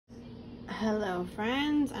Hello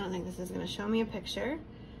friends, I don't think this is going to show me a picture,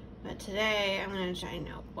 but today I'm going to try,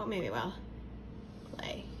 no, well maybe it will,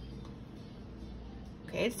 play.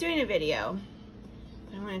 Okay, it's doing a video,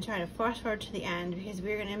 but I'm going to try to fast forward to the end because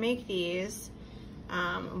we're going to make these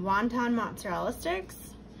wonton mozzarella sticks.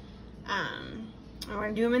 We're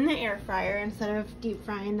going to do them in the air fryer instead of deep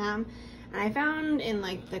frying them. And I found in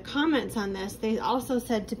like the comments on this, they also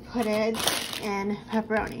said to put it in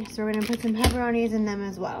pepperoni. So we're going to put some pepperonis in them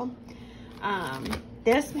as well.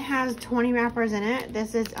 This has 20 wrappers in it.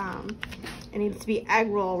 This is, it needs to be egg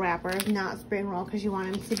roll wrappers, not spring roll, because you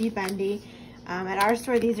want them to be bendy. At our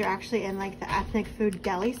store, these are actually in like the ethnic food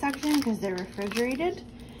deli section because they're refrigerated.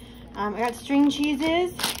 I got string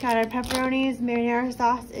cheeses, got our pepperonis, marinara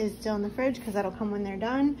sauce is still in the fridge because that'll come when they're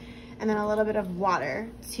done, and then a little bit of water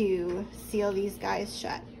to seal these guys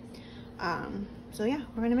shut. So yeah,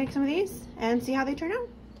 we're gonna make some of these and see how they turn out.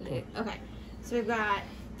 Okay, so we've got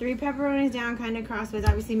 3 pepperonis down kind of crossways.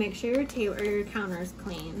 Obviously make sure your table or your counter is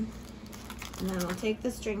clean. And then we'll take the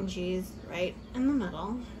string cheese right in the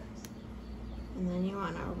middle. And then you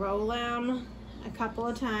want to roll them a couple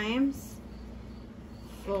of times.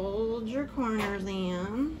 Fold your corners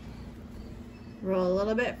in. Roll a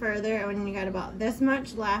little bit further, and when you got about this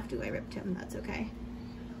much left, ooh, I ripped him, that's okay.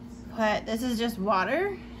 This is just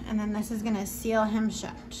water, and then this is gonna seal him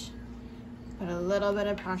shut. Put a little bit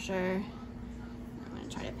of pressure. I'm gonna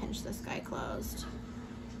try to pinch this guy closed.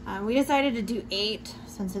 We decided to do 8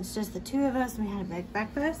 since it's just the 2 of us and we had a big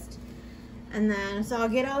breakfast. And then, so I'll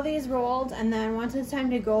get all these rolled, and then once it's time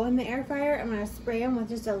to go in the air fryer, I'm gonna spray them with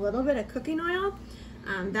just a little bit of cooking oil.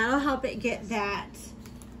 That'll help it get that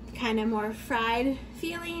kind of more fried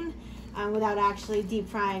feeling without actually deep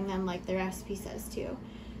frying them like the recipe says to.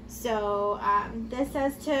 So this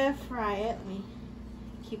says to fry it. Let me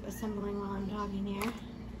keep assembling while I'm talking here.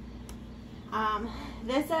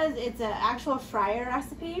 This says it's an actual fryer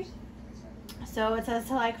recipe. So it says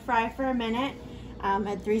to like fry for a minute at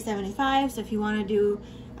 375. So if you want to do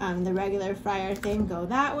the regular fryer thing, go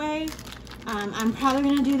that way. I'm probably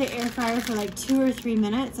going to do the air fryer for like 2 or 3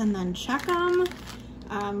 minutes and then check them.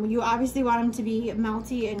 You obviously want them to be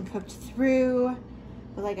melty and cooked through,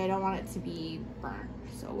 but like I don't want it to be burnt,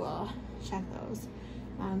 so we'll check those.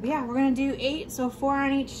 But yeah, we're gonna do 8, so 4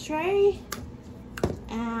 on each tray,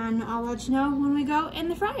 and I'll let you know when we go in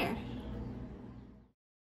the fryer.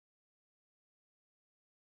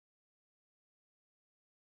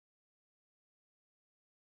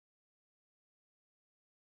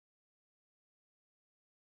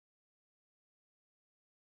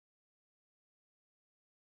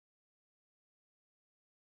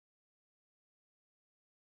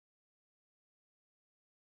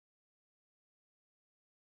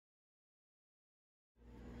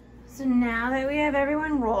 So now that we have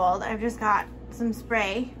everyone rolled, I've just got some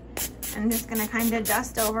spray. I'm just gonna kind of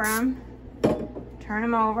dust over them, turn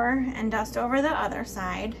them over, and dust over the other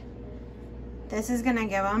side. This is gonna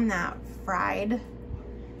give them that fried,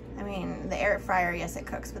 I mean, the air fryer, yes it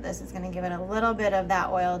cooks, but this is gonna give it a little bit of that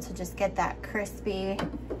oil to just get that crispy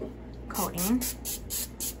coating.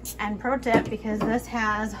 And pro tip, because this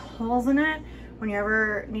has holes in it, when you're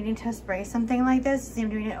ever needing to spray something like this, I'm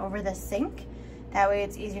doing it over the sink. That way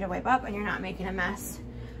it's easy to wipe up and you're not making a mess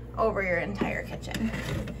over your entire kitchen.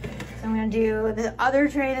 So I'm gonna do the other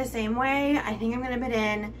tray the same way. I think I'm gonna put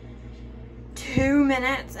in 2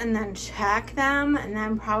 minutes and then check them, and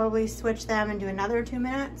then probably switch them and do another 2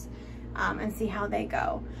 minutes and see how they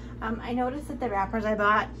go. I noticed that the wrappers I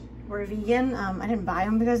bought were vegan. I didn't buy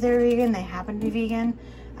them because they were vegan, they happen to be vegan.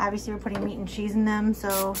 Obviously we're putting meat and cheese in them,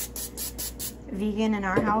 so vegan in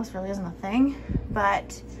our house really isn't a thing,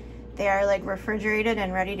 but they are like refrigerated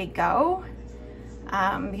and ready to go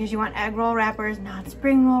because you want egg roll wrappers, not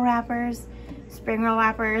spring roll wrappers. Spring roll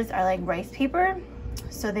wrappers are like rice paper,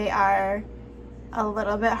 so they are a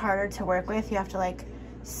little bit harder to work with. You have to like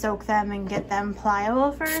soak them and get them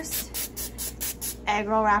pliable first. Egg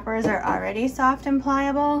roll wrappers are already soft and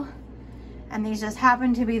pliable, and these just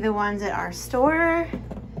happen to be the ones at our store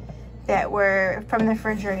that were from the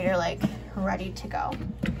refrigerator, like ready to go.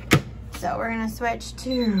 So we're gonna switch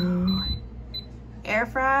to air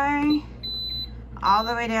fry all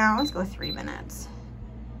the way down. Let's go 3 minutes.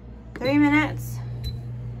 3 minutes,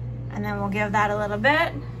 and then we'll give that a little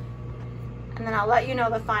bit, and then I'll let you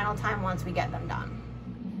know the final time once we get them done.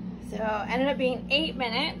 So ended up being 8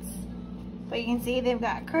 minutes, but you can see they've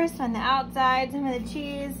got crisp on the outside, some of the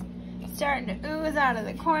cheese starting to ooze out of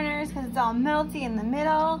the corners because it's all melty in the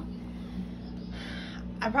middle.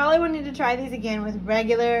 I probably would need to try these again with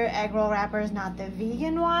regular egg roll wrappers, not the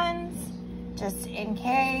vegan ones, just in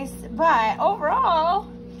case. But overall,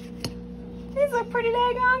 these look pretty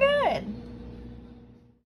daggone good.